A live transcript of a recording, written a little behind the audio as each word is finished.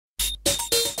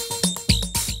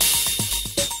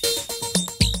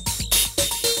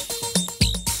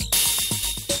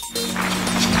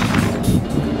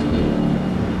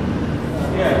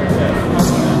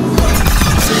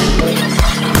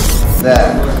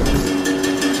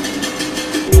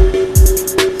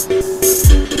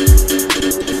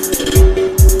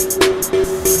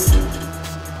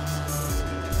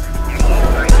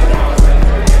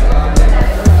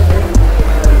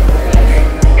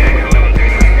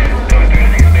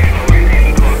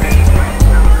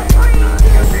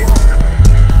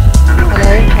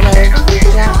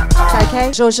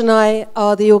George and I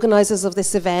are the organisers of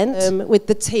this event with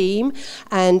the team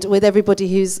and with everybody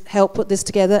who's helped put this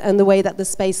together and the way that the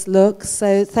space looks.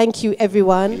 So thank you,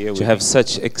 everyone. To have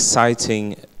such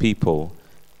exciting people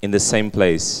in the same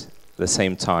place, the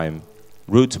same time.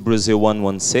 Route Brazil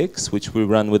 116, which we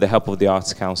run with the help of the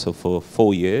Arts Council for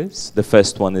 4 years. The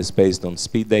first one is based on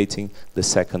speed dating, the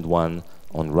second one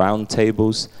on round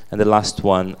tables, and the last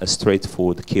one a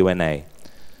straightforward Q&A.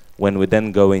 When we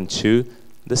then go into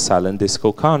the Silent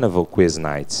Disco Carnival quiz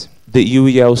night. The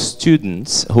UEL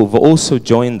students who've also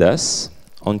joined us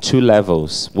on 2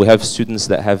 levels. We have students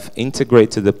that have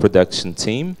integrated the production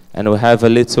team, and we have a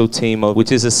little team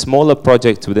which is a smaller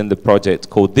project within the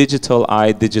project called Digital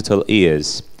Eye, Digital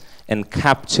Ears, and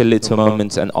capture little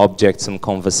moments and objects and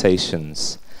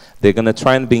conversations. They're going to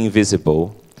try and be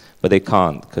invisible, but they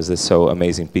can't because they're so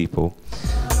amazing people.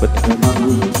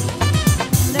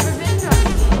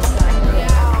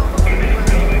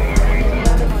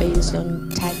 Based on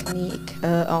technique,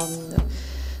 on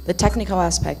the technical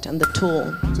aspect and the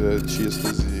tool.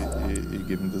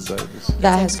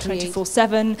 That has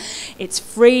 24/7. It's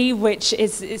free, which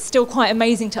is still quite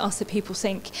amazing to us that people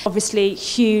think. Obviously,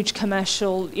 huge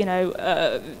commercial,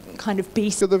 kind of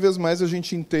beast. Cada vez mais a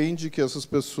gente entende que essas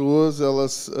pessoas,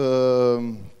 elas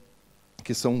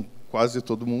que são quase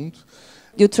todo mundo.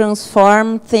 You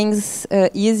transform things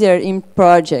easier in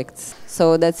projects.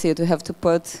 So that's it. We have to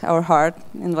put our heart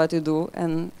in what you do,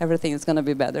 and everything is going to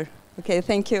be better. Okay,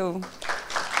 thank you.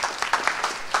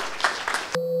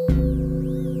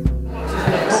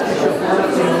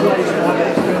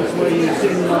 Where you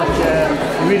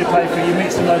read a paper, you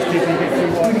meet some of those people, you get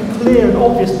through really clear and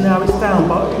obvious now it's down,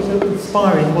 but it was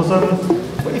inspiring was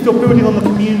if you're building on the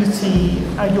community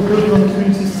and you're building on the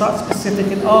community site specific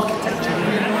in architecture.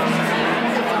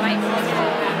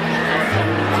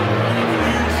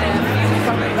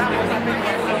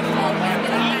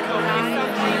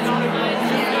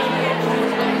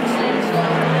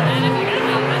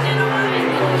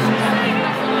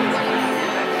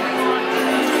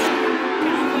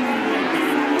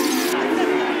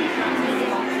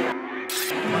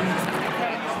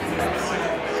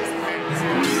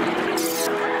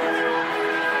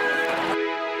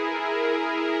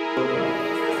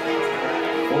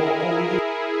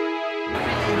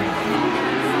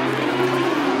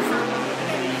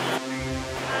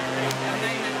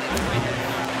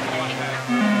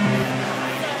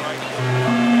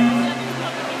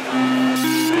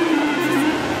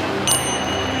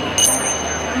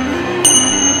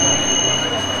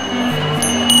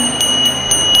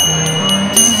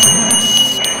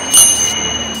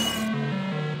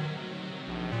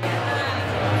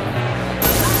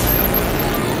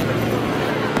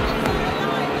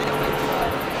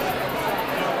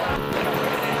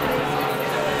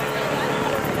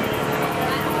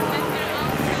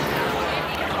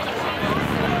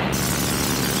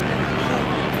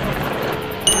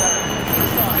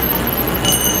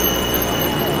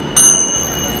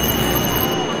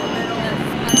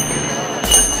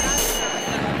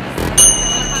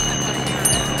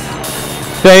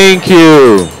 Thank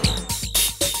you.